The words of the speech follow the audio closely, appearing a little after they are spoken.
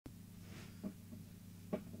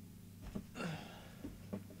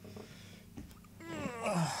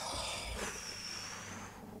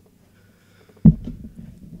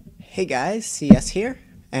Hey guys, CS here,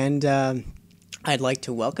 and I'd like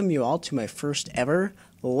to welcome you all to my first ever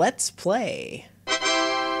Let's Play.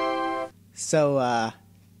 So,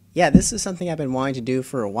 yeah, this is something I've been wanting to do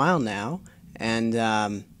for a while now, and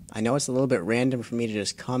I know it's a little bit random for me to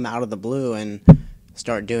just come out of the blue and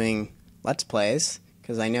start doing Let's Plays,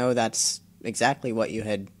 because I know that's exactly what you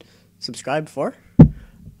had subscribed for.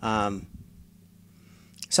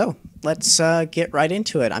 So, let's get right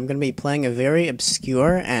into it. I'm going to be playing a very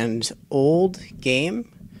obscure and old game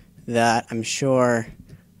that I'm sure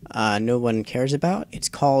no one cares about. It's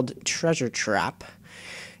called Treasure Trap.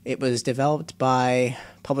 It was developed by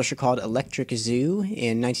a publisher called Electric Zoo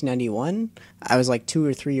in 1991. I was like 2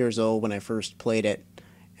 or 3 years old when I first played it,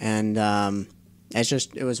 and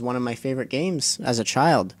it was one of my favorite games as a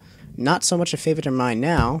child. Not so much a favorite of mine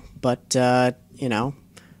now, but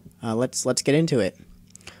let's get into it.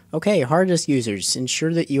 Okay, hard disk users,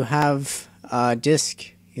 ensure that you have a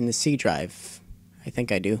disk in the C drive. I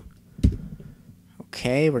think I do.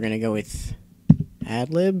 Okay, we're gonna go with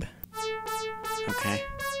adlib. Okay.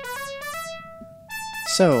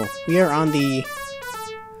 So, we are on the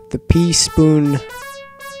pea spoon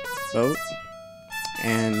boat,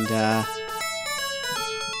 and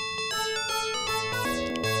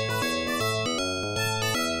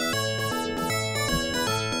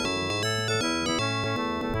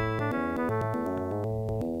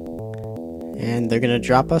they're gonna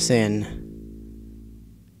drop us in.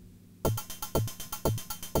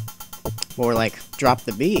 Or like, drop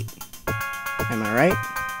the beat. Am I right?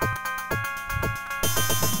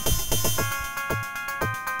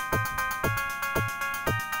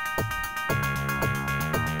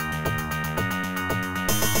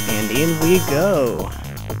 And in we go.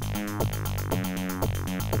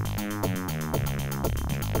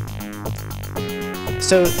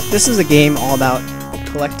 So, this is a game all about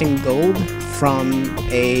collecting gold from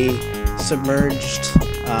a submerged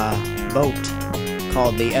boat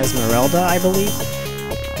called the Esmeralda, I believe.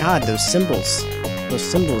 God, those symbols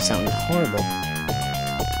sound horrible.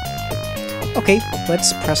 Okay,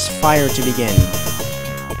 let's press fire to begin.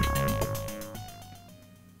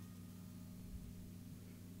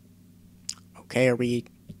 Okay, are we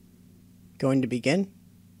going to begin?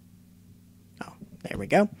 Oh, there we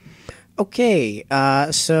go. Okay,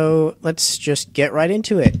 so let's just get right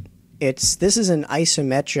into it. This is an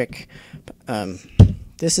isometric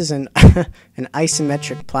this is an an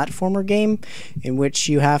isometric platformer game in which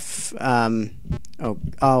you have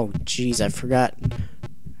oh geez, I forgot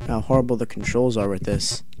how horrible the controls are with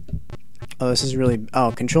this. Oh, this is really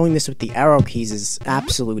controlling this with the arrow keys is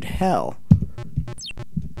absolute hell.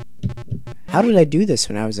 How did I do this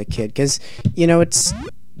when I was a kid? Because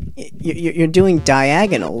you're doing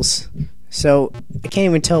diagonals, so I can't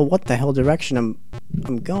even tell what the hell direction I'm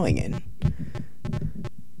going in.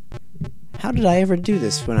 How did I ever do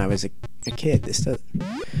this when I was a kid?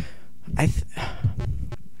 I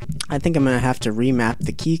think I'm gonna have to remap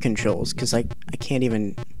the key controls because I can't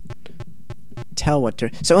even tell what to.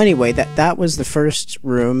 So anyway, that was the first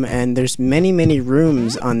room, and there's many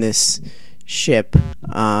rooms on this ship.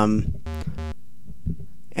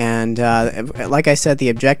 And like I said, the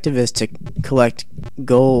objective is to collect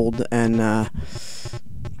gold and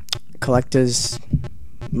collect as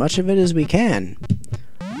much of it as we can.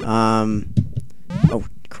 Oh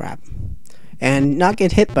crap. And not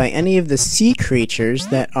get hit by any of the sea creatures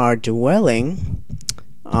that are dwelling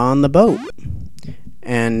on the boat.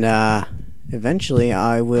 And eventually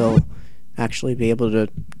I will actually be able to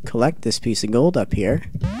collect this piece of gold up here.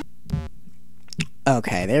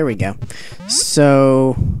 Okay, there we go.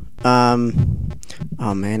 So, oh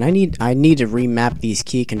man, I need to remap these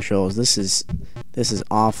key controls. This is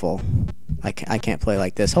awful. I can't play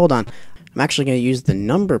like this. Hold on. I'm actually going to use the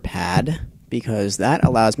number pad because that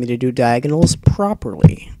allows me to do diagonals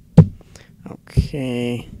properly.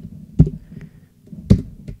 Okay.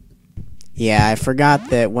 Yeah, I forgot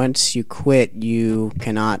that once you quit, you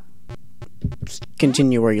cannot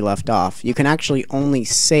continue where you left off. You can actually only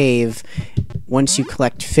save once you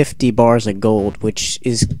collect 50 bars of gold, which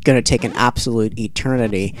is going to take an absolute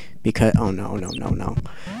eternity because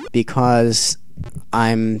because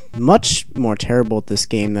I'm much more terrible at this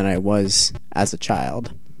game than I was as a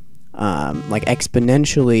child. Like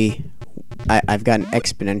exponentially, I've gotten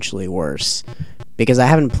exponentially worse because I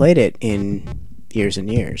haven't played it in years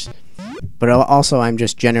and years. But also, I'm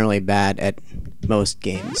just generally bad at most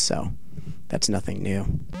games, so that's nothing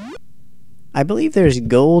new. I believe there's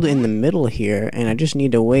gold in the middle here, and I just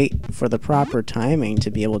need to wait for the proper timing to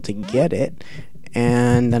be able to get it.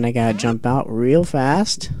 And then I gotta jump out real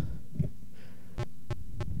fast.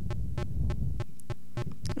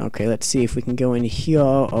 Okay, let's see if we can go in here.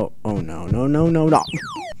 Oh, no.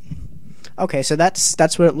 Okay, so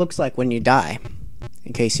that's what it looks like when you die.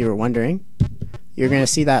 In case you were wondering. You're gonna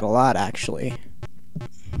see that a lot, actually.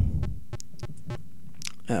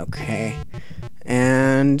 Okay.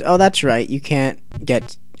 And, oh, that's right. You can't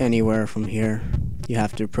get anywhere from here. You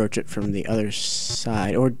have to approach it from the other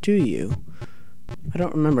side. Or do you? I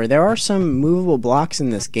don't remember. There are some movable blocks in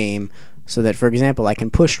this game, so that, for example, I can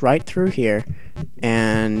push right through here,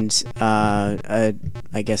 and I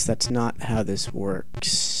guess that's not how this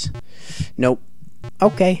works. Nope.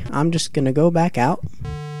 Okay, I'm just gonna go back out,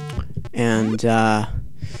 and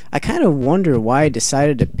I kind of wonder why I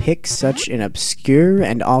decided to pick such an obscure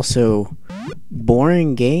and also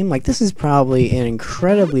boring game. Like, this is probably an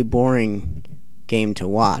incredibly boring game to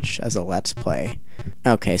watch as a Let's Play.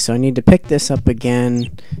 Okay, so I need to pick this up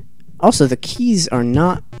again. Also, the keys are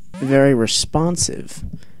not very responsive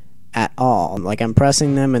at all. Like, I'm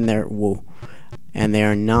pressing them and they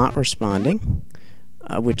are not responding,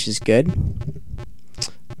 which is good.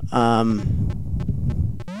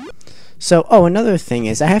 So, oh, another thing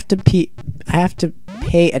is I have to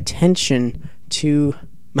pay attention to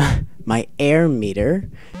my air meter,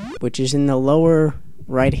 which is in the lower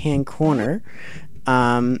right-hand corner.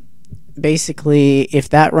 Basically, if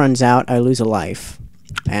that runs out, I lose a life,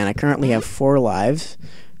 and I currently have 4 lives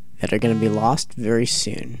that are going to be lost very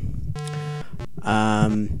soon.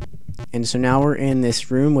 And so now we're in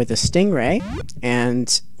this room with a stingray,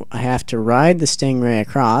 and I have to ride the stingray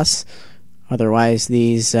across, otherwise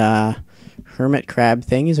these hermit crab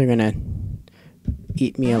things are going to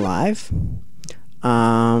eat me alive.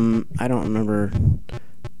 I don't remember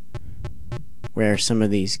where some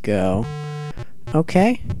of these go.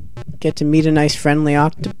 Okay, get to meet a nice friendly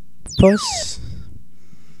octopus.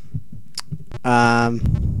 Alright,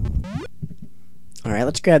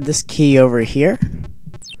 let's grab this key over here.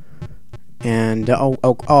 And, oh,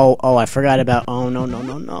 I forgot about, oh,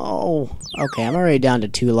 no. Okay, I'm already down to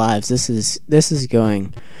 2 lives. This is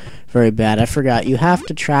going very bad. I forgot, you have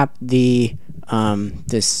to trap the,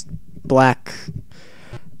 this black,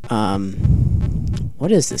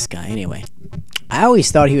 what is this guy, anyway? I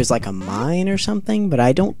always thought he was like a mine or something, but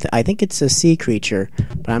I think it's a sea creature,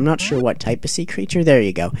 but I'm not sure what type of sea creature. There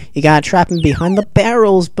you go. You gotta trap him behind the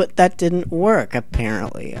barrels, but that didn't work,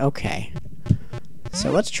 apparently. Okay.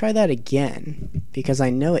 So let's try that again, because I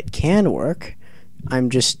know it can work. I'm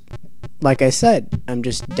just, like I said, I'm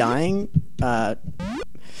just dying.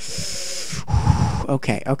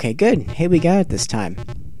 Okay, good. Hey, we got it this time.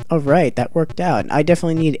 Alright, that worked out. I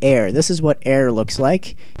definitely need air. This is what air looks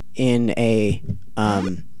like in a,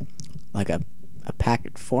 like a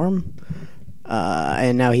packet form.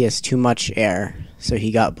 And now he has too much air, so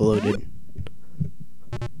he got bloated.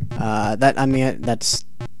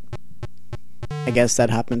 I guess that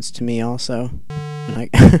happens to me also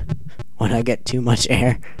when I get too much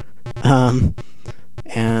air.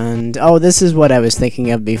 And oh, this is what I was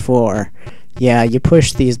thinking of before. Yeah, you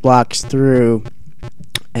push these blocks through,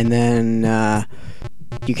 and then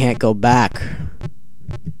you can't go back.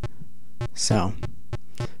 So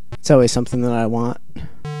it's always something that I want.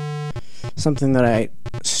 Something that I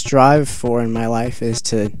strive for in my life is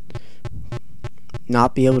to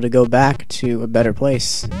not be able to go back to a better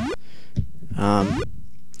place.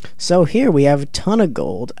 So here we have a ton of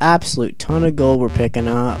gold, absolute ton of gold we're picking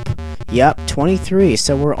up. Yep, 23,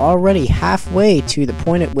 so we're already halfway to the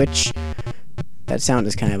point at which, that sound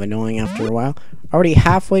is kind of annoying after a while, already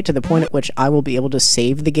halfway to the point at which I will be able to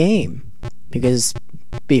save the game. Because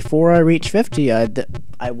before I reach 50,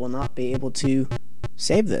 I will not be able to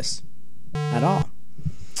save this at all.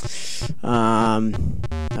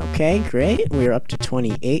 Okay, great. We're up to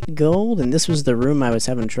 28 gold, and this was the room I was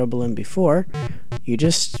having trouble in before.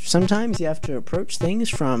 Sometimes you have to approach things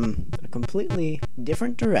from a completely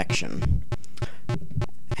different direction.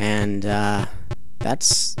 And,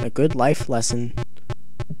 that's a good life lesson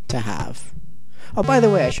to have. Oh, by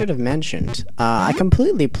the way, I should have mentioned, I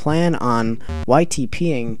completely plan on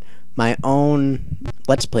YTPing my own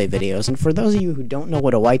Let's Play videos, and for those of you who don't know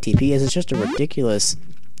what a YTP is, it's just a ridiculous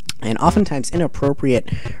and oftentimes inappropriate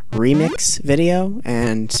remix video,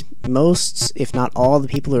 and most, if not all, the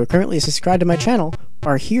people who are currently subscribed to my channel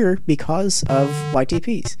are here because of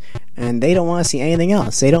YTPs, and they don't want to see anything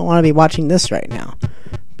else. They don't want to be watching this right now,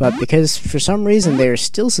 but because for some reason they're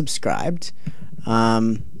still subscribed,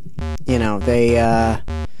 you know, they,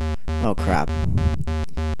 oh crap,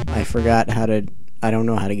 I don't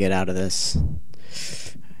know how to get out of this.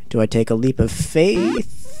 Do I take a leap of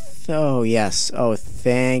faith? Oh, yes. Oh,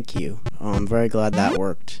 thank you. Oh, I'm very glad that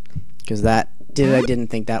worked. Because that didn't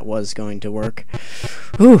think that was going to work.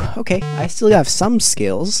 Ooh, okay. I still have some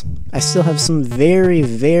skills. I still have some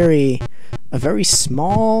a very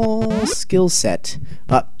small skill set.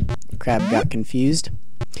 Crab got confused.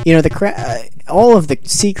 You know, all of the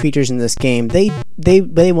sea creatures in this game, they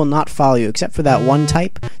will not follow you except for that one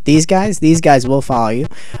type. These guys will follow you,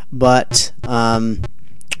 but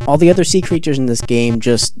all the other sea creatures in this game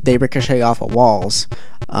they ricochet off of walls,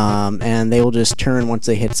 and they will just turn once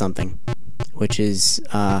they hit something, which is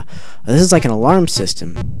this is like an alarm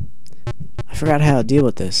system. I forgot how to deal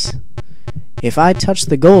with this. If I touch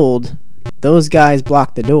the gold, those guys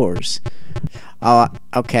block the doors.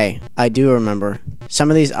 Okay, I do remember. Some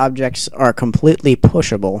of these objects are completely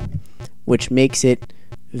pushable, which makes it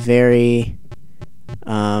very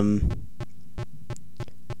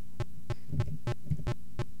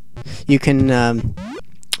you can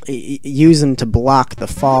use them to block the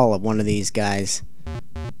fall of one of these guys.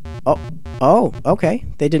 Oh, okay.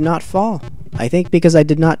 They did not fall. I think because I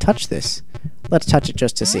did not touch this. Let's touch it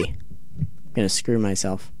just to see. I'm gonna screw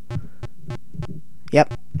myself.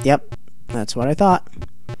 Yep. That's what I thought.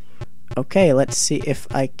 Okay, let's see if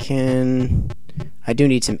I can... I do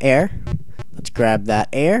need some air. Let's grab that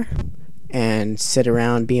air and sit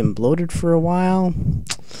around being bloated for a while.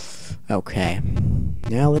 Okay.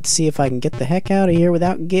 Now let's see if I can get the heck out of here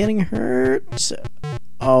without getting hurt.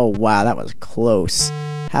 Oh, wow, that was close.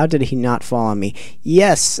 How did he not fall on me?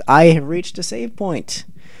 Yes, I have reached a save point.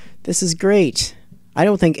 This is great. I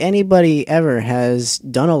don't think anybody ever has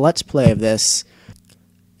done a Let's Play of this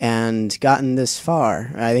and gotten this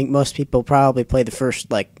far. I think most people probably play the first,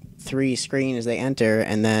 3 screens they enter,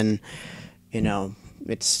 and then, you know,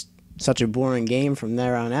 it's such a boring game from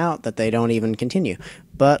there on out that they don't even continue.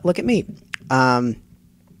 But look at me.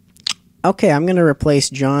 Okay, I'm going to replace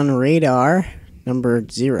John Radar number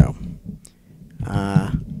 0.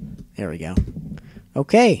 There we go.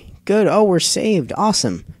 Okay, good. Oh, we're saved.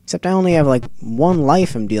 Awesome. Except I only have 1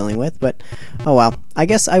 life I'm dealing with, but oh well. I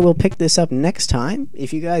guess I will pick this up next time.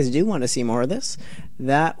 If you guys do want to see more of this,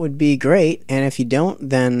 that would be great. And if you don't,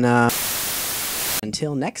 then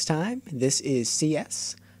until next time, this is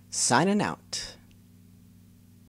CS signing out.